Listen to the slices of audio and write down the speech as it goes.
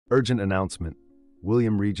Urgent announcement.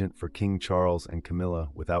 William Regent for King Charles and Camilla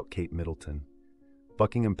without Kate Middleton.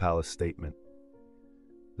 Buckingham Palace statement.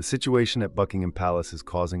 The situation at Buckingham Palace is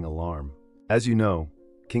causing alarm. As you know,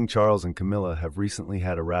 King Charles and Camilla have recently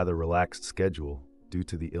had a rather relaxed schedule due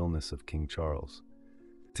to the illness of King Charles.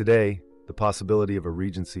 Today, the possibility of a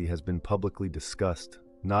regency has been publicly discussed,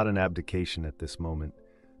 not an abdication at this moment,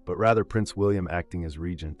 but rather Prince William acting as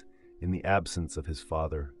regent in the absence of his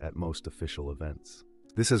father at most official events.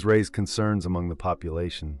 This has raised concerns among the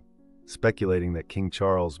population, speculating that King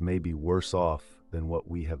Charles may be worse off than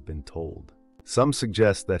what we have been told. Some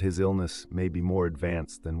suggest that his illness may be more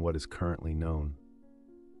advanced than what is currently known.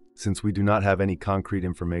 Since we do not have any concrete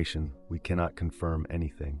information, we cannot confirm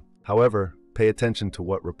anything. However, pay attention to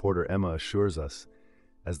what reporter Emma assures us,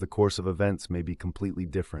 as the course of events may be completely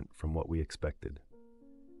different from what we expected.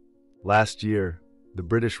 Last year, the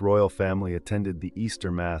British royal family attended the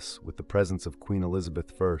Easter Mass with the presence of Queen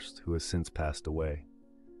Elizabeth I, who has since passed away.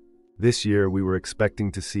 This year, we were expecting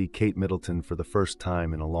to see Kate Middleton for the first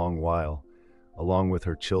time in a long while, along with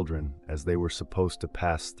her children, as they were supposed to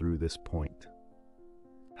pass through this point.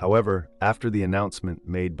 However, after the announcement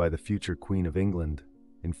made by the future Queen of England,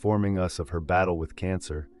 informing us of her battle with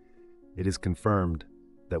cancer, it is confirmed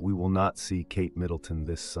that we will not see Kate Middleton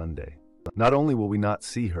this Sunday. Not only will we not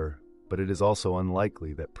see her, but it is also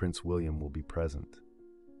unlikely that Prince William will be present.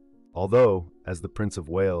 Although, as the Prince of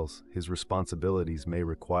Wales, his responsibilities may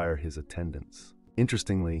require his attendance.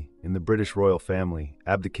 Interestingly, in the British royal family,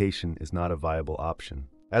 abdication is not a viable option.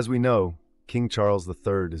 As we know, King Charles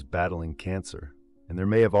III is battling cancer, and there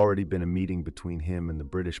may have already been a meeting between him and the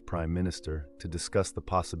British Prime Minister to discuss the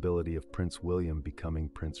possibility of Prince William becoming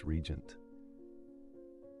Prince Regent.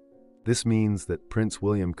 This means that Prince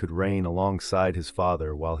William could reign alongside his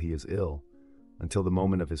father while he is ill, until the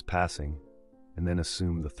moment of his passing, and then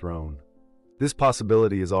assume the throne. This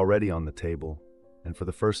possibility is already on the table, and for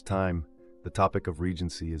the first time, the topic of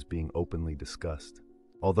regency is being openly discussed.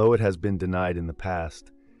 Although it has been denied in the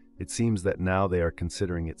past, it seems that now they are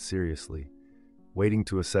considering it seriously, waiting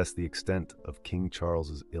to assess the extent of King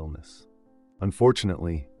Charles's illness.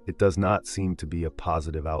 Unfortunately, it does not seem to be a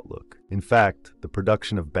positive outlook. In fact, the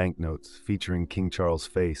production of banknotes featuring King Charles'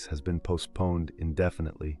 face has been postponed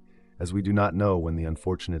indefinitely, as we do not know when the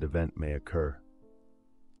unfortunate event may occur.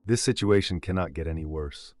 This situation cannot get any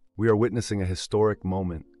worse. We are witnessing a historic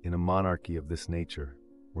moment in a monarchy of this nature,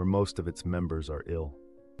 where most of its members are ill.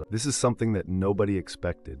 This is something that nobody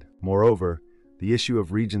expected. Moreover, the issue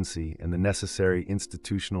of regency and the necessary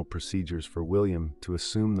institutional procedures for William to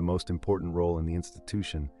assume the most important role in the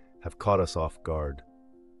institution have caught us off guard.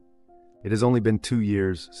 It has only been 2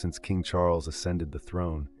 years since King Charles ascended the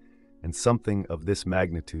throne, and something of this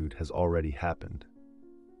magnitude has already happened.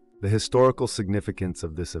 The historical significance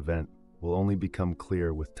of this event will only become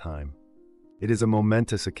clear with time. It is a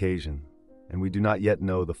momentous occasion, and we do not yet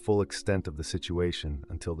know the full extent of the situation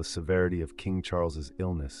until the severity of King Charles's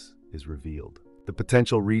illness is revealed. The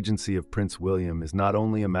potential regency of Prince William is not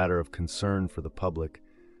only a matter of concern for the public,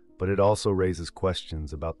 but it also raises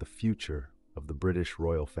questions about the future of the British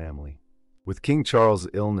royal family. With King Charles'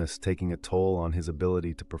 illness taking a toll on his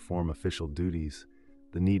ability to perform official duties,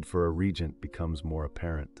 the need for a regent becomes more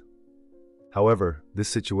apparent. However, this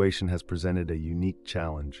situation has presented a unique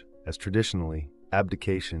challenge, as traditionally,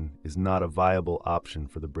 abdication is not a viable option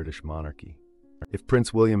for the British monarchy. If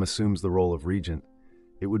Prince William assumes the role of regent,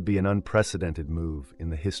 it would be an unprecedented move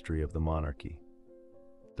in the history of the monarchy.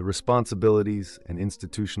 The responsibilities and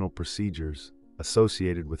institutional procedures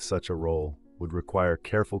associated with such a role would require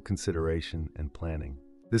careful consideration and planning.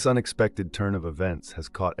 This unexpected turn of events has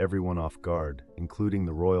caught everyone off guard, including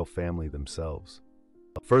the royal family themselves.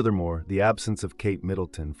 Furthermore, the absence of Kate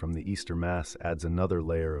Middleton from the Easter Mass adds another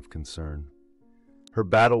layer of concern. Her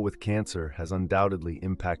battle with cancer has undoubtedly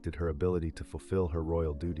impacted her ability to fulfill her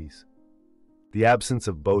royal duties. The absence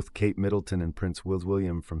of both Kate Middleton and Prince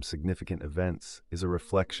William from significant events is a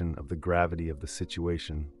reflection of the gravity of the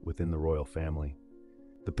situation within the royal family.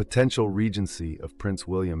 The potential regency of Prince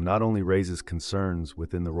William not only raises concerns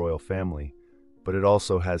within the royal family, but it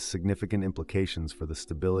also has significant implications for the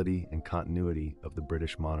stability and continuity of the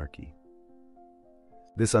British monarchy.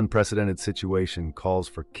 This unprecedented situation calls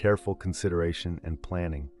for careful consideration and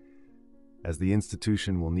planning, as the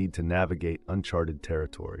institution will need to navigate uncharted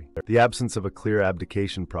territory. The absence of a clear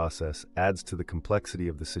abdication process adds to the complexity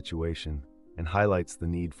of the situation and highlights the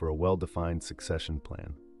need for a well-defined succession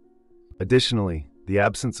plan. Additionally, the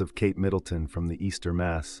absence of Kate Middleton from the Easter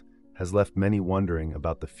Mass has left many wondering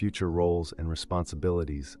about the future roles and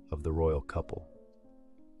responsibilities of the royal couple.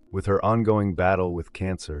 With her ongoing battle with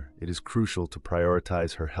cancer, it is crucial to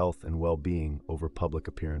prioritize her health and well-being over public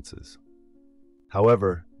appearances.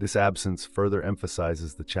 However, this absence further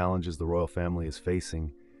emphasizes the challenges the royal family is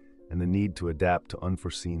facing and the need to adapt to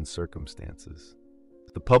unforeseen circumstances.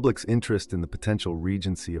 The public's interest in the potential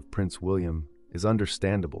regency of Prince William is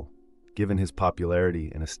understandable, given his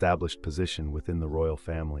popularity and established position within the royal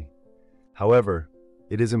family. However,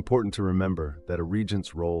 it is important to remember that a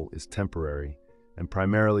regent's role is temporary and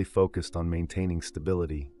primarily focused on maintaining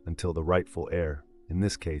stability until the rightful heir, in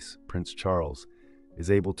this case, Prince Charles,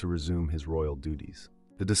 is able to resume his royal duties.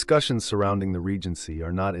 The discussions surrounding the regency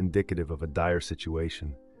are not indicative of a dire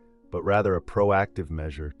situation, but rather a proactive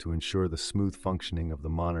measure to ensure the smooth functioning of the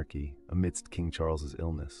monarchy amidst King Charles's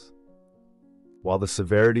illness. While the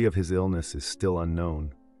severity of his illness is still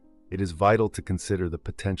unknown, it is vital to consider the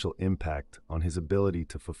potential impact on his ability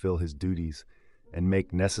to fulfill his duties and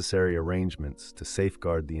make necessary arrangements to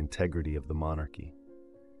safeguard the integrity of the monarchy.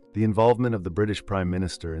 The involvement of the British Prime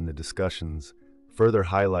Minister in the discussions further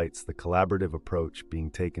highlights the collaborative approach being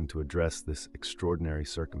taken to address this extraordinary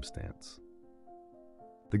circumstance.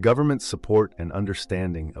 The government's support and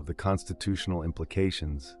understanding of the constitutional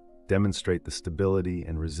implications demonstrate the stability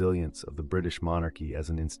and resilience of the British monarchy as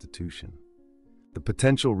an institution. The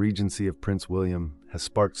potential regency of Prince William has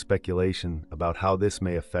sparked speculation about how this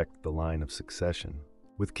may affect the line of succession.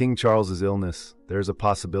 With King Charles's illness, there is a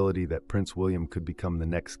possibility that Prince William could become the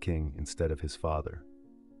next king instead of his father.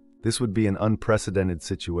 This would be an unprecedented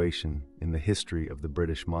situation in the history of the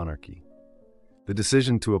British monarchy. The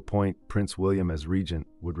decision to appoint Prince William as regent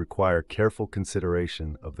would require careful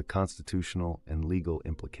consideration of the constitutional and legal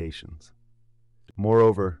implications.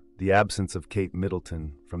 Moreover, the absence of Kate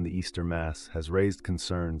Middleton from the Easter Mass has raised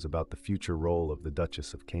concerns about the future role of the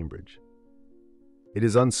Duchess of Cambridge. It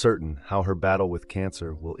is uncertain how her battle with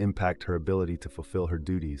cancer will impact her ability to fulfill her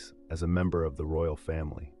duties as a member of the royal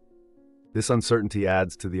family. This uncertainty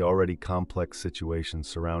adds to the already complex situation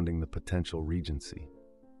surrounding the potential regency.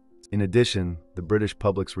 In addition, the British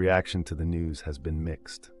public's reaction to the news has been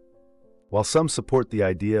mixed. While some support the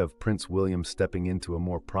idea of Prince William stepping into a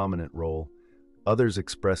more prominent role, others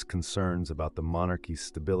express concerns about the monarchy's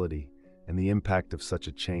stability and the impact of such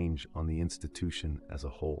a change on the institution as a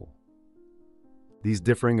whole. These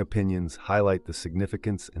differing opinions highlight the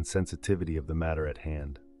significance and sensitivity of the matter at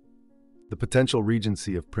hand. The potential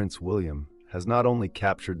regency of Prince William has not only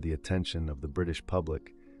captured the attention of the British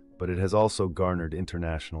public, but it has also garnered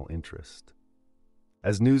international interest.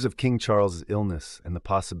 As news of King Charles's illness and the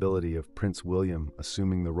possibility of Prince William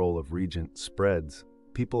assuming the role of regent spreads,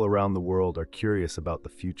 people around the world are curious about the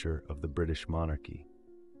future of the British monarchy.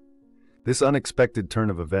 This unexpected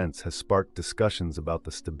turn of events has sparked discussions about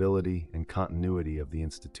the stability and continuity of the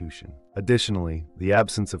institution. Additionally, the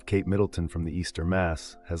absence of Kate Middleton from the Easter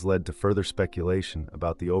Mass has led to further speculation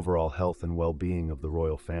about the overall health and well-being of the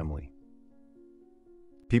royal family.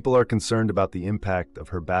 People are concerned about the impact of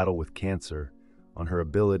her battle with cancer on her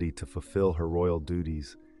ability to fulfill her royal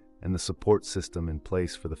duties and the support system in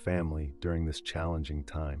place for the family during this challenging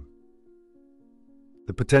time.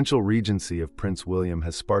 The potential regency of Prince William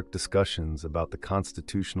has sparked discussions about the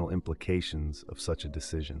constitutional implications of such a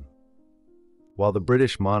decision. While the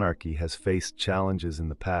British monarchy has faced challenges in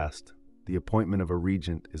the past, the appointment of a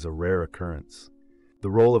regent is a rare occurrence. The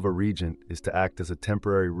role of a regent is to act as a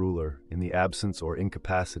temporary ruler in the absence or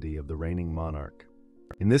incapacity of the reigning monarch.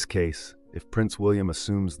 In this case, if Prince William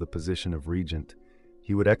assumes the position of regent,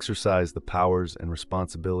 he would exercise the powers and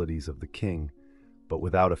responsibilities of the king, but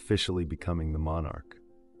without officially becoming the monarch.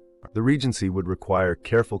 The regency would require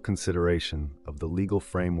careful consideration of the legal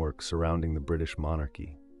framework surrounding the British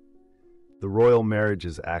monarchy. The Royal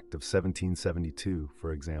Marriages Act of 1772,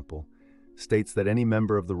 for example, states that any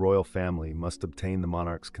member of the royal family must obtain the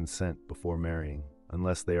monarch's consent before marrying,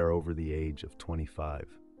 unless they are over the age of 25.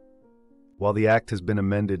 While the act has been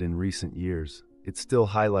amended in recent years, it still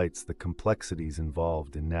highlights the complexities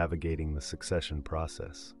involved in navigating the succession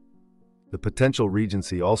process. The potential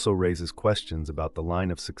regency also raises questions about the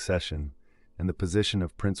line of succession and the position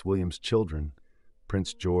of Prince William's children,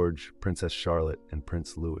 Prince George, Princess Charlotte, and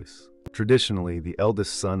Prince Louis. Traditionally, the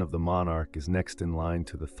eldest son of the monarch is next in line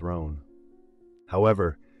to the throne.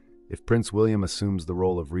 However, if Prince William assumes the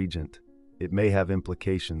role of regent, it may have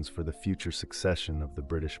implications for the future succession of the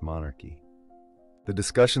British monarchy. The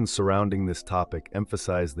discussions surrounding this topic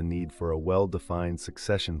emphasize the need for a well-defined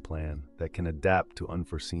succession plan that can adapt to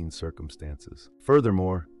unforeseen circumstances.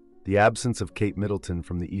 Furthermore, the absence of Kate Middleton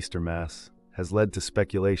from the Easter Mass has led to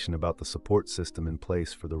speculation about the support system in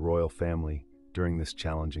place for the royal family during this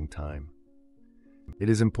challenging time. It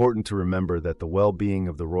is important to remember that the well-being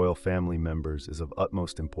of the royal family members is of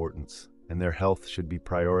utmost importance, and their health should be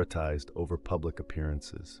prioritized over public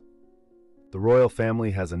appearances. The royal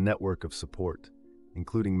family has a network of support,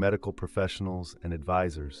 including medical professionals and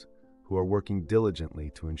advisors, who are working diligently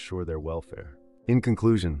to ensure their welfare. In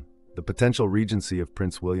conclusion, the potential regency of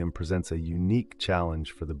Prince William presents a unique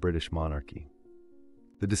challenge for the British monarchy.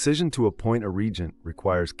 The decision to appoint a regent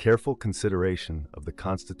requires careful consideration of the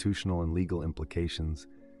constitutional and legal implications,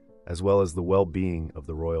 as well as the well-being of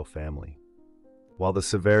the royal family. While the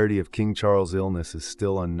severity of King Charles' illness is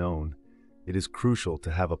still unknown, it is crucial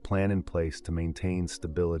to have a plan in place to maintain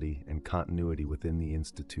stability and continuity within the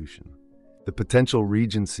institution. The potential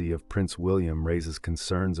regency of Prince William raises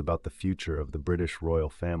concerns about the future of the British royal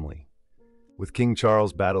family. With King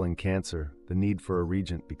Charles battling cancer, the need for a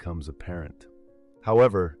regent becomes apparent.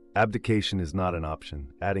 However, abdication is not an option,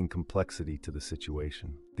 adding complexity to the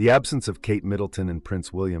situation. The absence of Kate Middleton and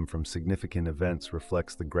Prince William from significant events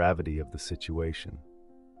reflects the gravity of the situation.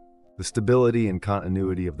 The stability and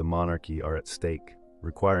continuity of the monarchy are at stake,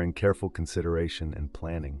 requiring careful consideration and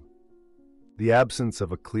planning. The absence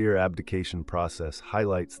of a clear abdication process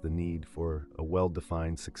highlights the need for a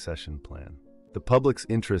well-defined succession plan. The public's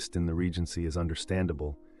interest in the regency is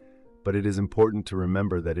understandable, but it is important to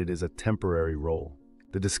remember that it is a temporary role.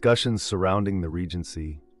 The discussions surrounding the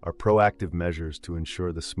regency are proactive measures to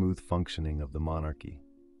ensure the smooth functioning of the monarchy.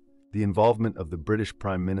 The involvement of the British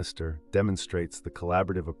Prime Minister demonstrates the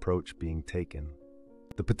collaborative approach being taken.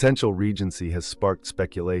 The potential regency has sparked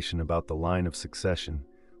speculation about the line of succession,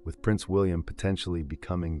 with Prince William potentially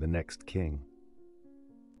becoming the next king.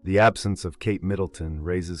 The absence of Kate Middleton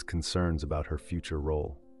raises concerns about her future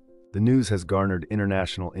role. The news has garnered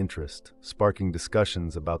international interest, sparking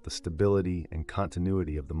discussions about the stability and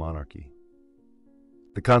continuity of the monarchy.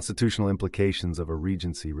 The constitutional implications of a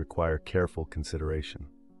regency require careful consideration.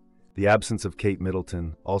 The absence of Kate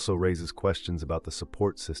Middleton also raises questions about the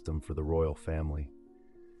support system for the royal family.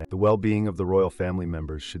 The well-being of the royal family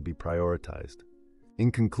members should be prioritized.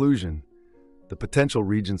 In conclusion, the potential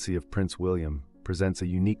regency of Prince William presents a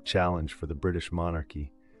unique challenge for the British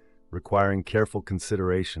monarchy, requiring careful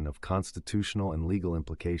consideration of constitutional and legal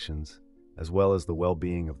implications, as well as the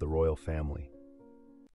well-being of the royal family.